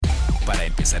para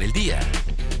empezar el día.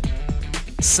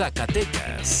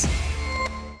 Zacatecas.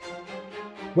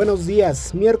 Buenos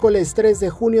días, miércoles 3 de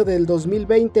junio del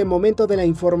 2020, momento de la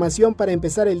información para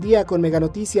empezar el día con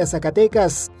Meganoticias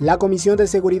Zacatecas. La Comisión de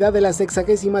Seguridad de la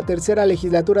 63ª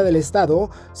Legislatura del Estado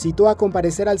citó a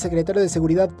comparecer al secretario de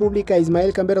Seguridad Pública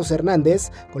Ismael Camberos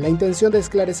Hernández con la intención de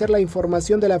esclarecer la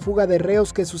información de la fuga de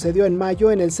reos que sucedió en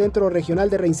mayo en el Centro Regional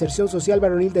de Reinserción Social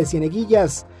Varonil de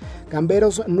Cieneguillas.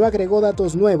 Camberos no agregó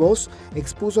datos nuevos,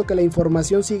 expuso que la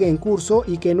información sigue en curso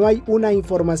y que no hay una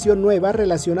información nueva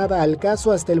relacionada al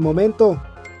caso hasta el momento.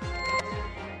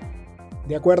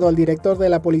 De acuerdo al director de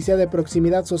la Policía de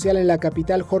Proximidad Social en la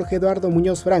capital, Jorge Eduardo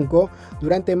Muñoz Franco,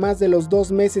 durante más de los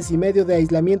 2 meses y medio de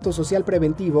aislamiento social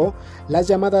preventivo, las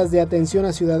llamadas de atención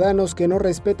a ciudadanos que no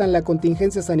respetan la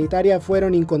contingencia sanitaria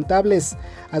fueron incontables.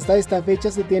 Hasta esta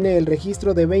fecha se tiene el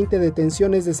registro de 20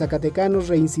 detenciones de zacatecanos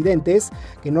reincidentes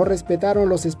que no respetaron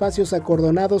los espacios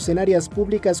acordonados en áreas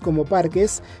públicas como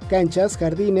parques, canchas,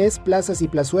 jardines, plazas y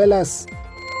plazuelas.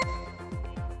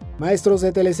 Maestros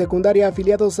de telesecundaria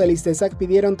afiliados al ISTESAC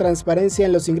pidieron transparencia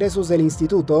en los ingresos del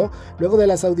instituto luego de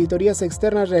las auditorías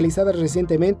externas realizadas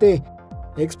recientemente.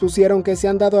 Expusieron que se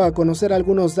han dado a conocer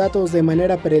algunos datos de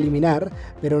manera preliminar,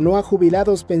 pero no a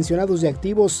jubilados, pensionados y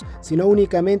activos, sino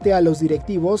únicamente a los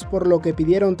directivos, por lo que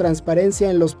pidieron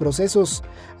transparencia en los procesos.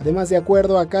 Además, de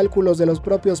acuerdo a cálculos de los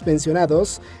propios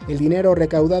pensionados, el dinero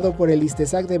recaudado por el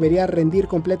ISTESAC debería rendir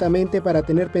completamente para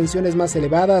tener pensiones más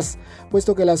elevadas,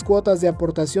 puesto que las cuotas de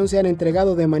aportación se han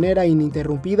entregado de manera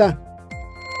ininterrumpida.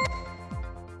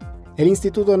 El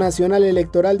Instituto Nacional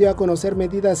Electoral dio a conocer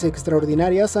medidas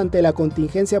extraordinarias ante la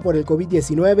contingencia por el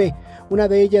COVID-19. Una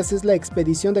de ellas es la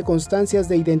expedición de constancias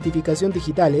de identificación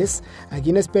digitales a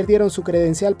quienes perdieron su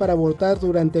credencial para votar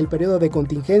durante el periodo de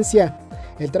contingencia.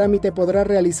 El trámite podrá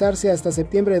realizarse hasta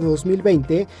septiembre de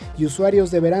 2020 y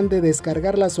usuarios deberán de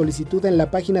descargar la solicitud en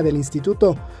la página del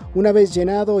instituto. Una vez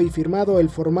llenado y firmado el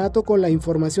formato con la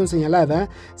información señalada,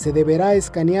 se deberá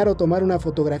escanear o tomar una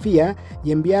fotografía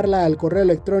y enviarla al correo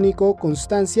electrónico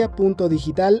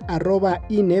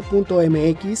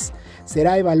constancia.digital@ine.mx.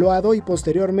 Será evaluado y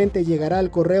posteriormente llegará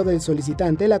al correo del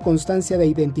solicitante la constancia de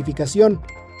identificación.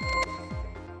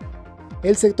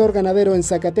 El sector ganadero en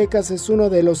Zacatecas es uno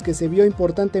de los que se vio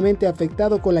importantemente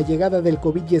afectado con la llegada del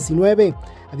COVID-19.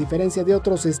 A diferencia de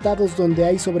otros estados donde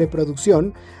hay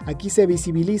sobreproducción, aquí se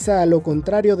visibiliza a lo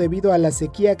contrario debido a la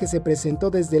sequía que se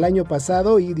presentó desde el año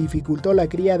pasado y dificultó la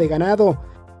cría de ganado.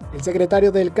 El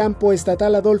secretario del Campo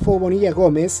Estatal, Adolfo Bonilla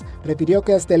Gómez, refirió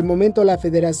que hasta el momento la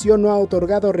Federación no ha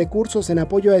otorgado recursos en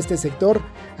apoyo a este sector.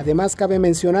 Además, cabe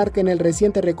mencionar que en el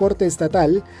reciente recorte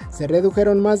estatal se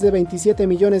redujeron más de 27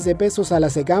 millones de pesos a la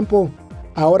Secampo.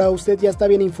 Ahora usted ya está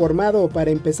bien informado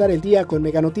para empezar el día con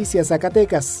Meganoticias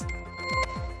Zacatecas.